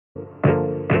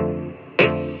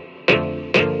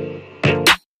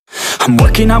I'm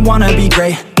working, I wanna be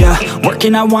great, yeah.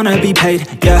 Working, I wanna be paid,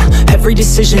 yeah. Every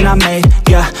decision I made,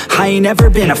 yeah. I ain't ever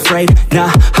been afraid,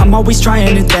 nah. I'm always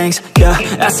trying new things, yeah.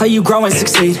 That's how you grow and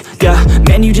succeed, yeah.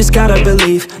 Man, you just gotta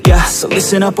believe, yeah. So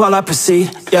listen up while I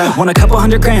proceed, yeah. Want a couple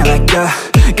 $100,000, like, yeah.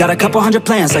 Got a couple hundred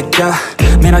plans, like, yeah.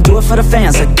 Man, I do it for the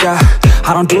fans, like, yeah.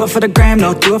 I don't do it for the gram,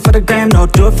 no. Do it for the gram, no.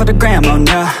 Do it for the gram, oh,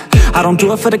 nah. I don't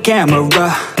do it for the camera,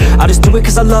 I just do it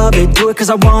cause I love it. Do it cause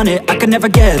I want it, I can never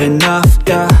get enough,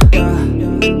 yeah.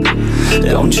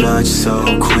 Don't judge so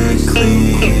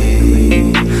quickly,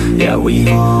 yeah,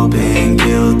 we've all been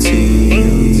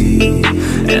guilty,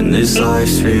 and this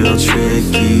life's real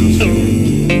tricky.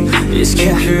 Just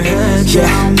keep your head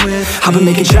down with me. I've been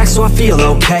making tracks so I feel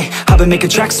okay. I've been making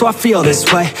tracks so I feel this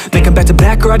way. Make them back to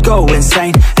back or I'd go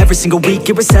insane. Every single week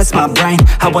it resets my brain.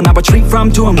 I will not retreat from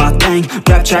doing my thing.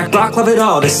 Rap, track, rock, love it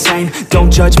all the same. Don't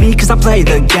judge me cause I play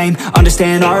the game.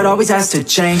 Understand art always has to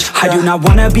change. I do not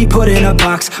wanna be put in a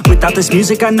box. Without this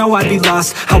music I know I'd be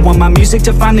lost. I want my music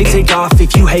to finally take off.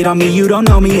 If you hate on me you don't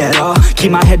know me at all.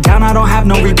 Keep my head down, I don't have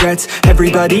no regrets.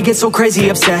 Everybody gets so crazy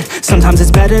upset. Sometimes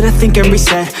it's better to think and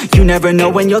reset. You never know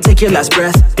when you'll take your last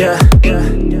breath, yeah.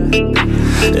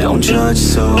 Don't judge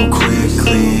so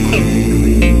quickly,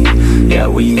 yeah,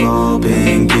 we've all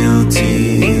been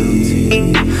guilty,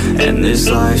 and this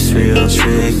life's real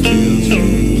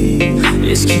tricky.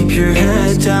 Just keep your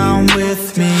head down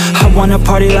with me. I wanna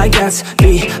party like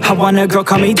Gatsby. I want a girl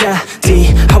call me daddy.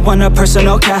 I want a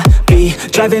personal cabby,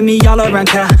 driving me all around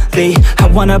Cali. I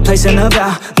want a place in the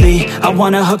valley. I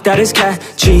want a hook that is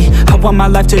catchy. I want my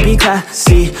life to be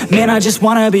classy. Man, I just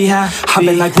wanna be happy. I've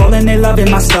been like rolling, they loving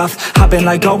my stuff. I've been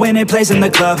like going and plays in the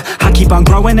club. I keep on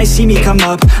growing, they see me come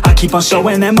up. I keep on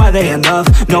showing them why they in love.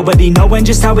 Nobody knowing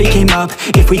just how we came up.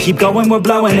 If we keep going, we're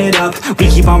blowing it up. We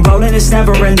keep on rolling, it's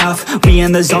never enough. We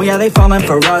in the zone, yeah, they falling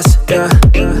for us, yeah.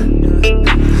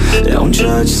 Don't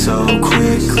judge so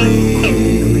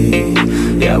quickly,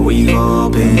 yeah, we've all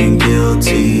been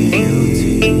guilty,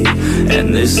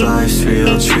 and this life's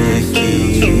real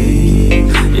tricky.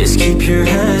 Just keep your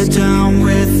head down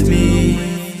with me.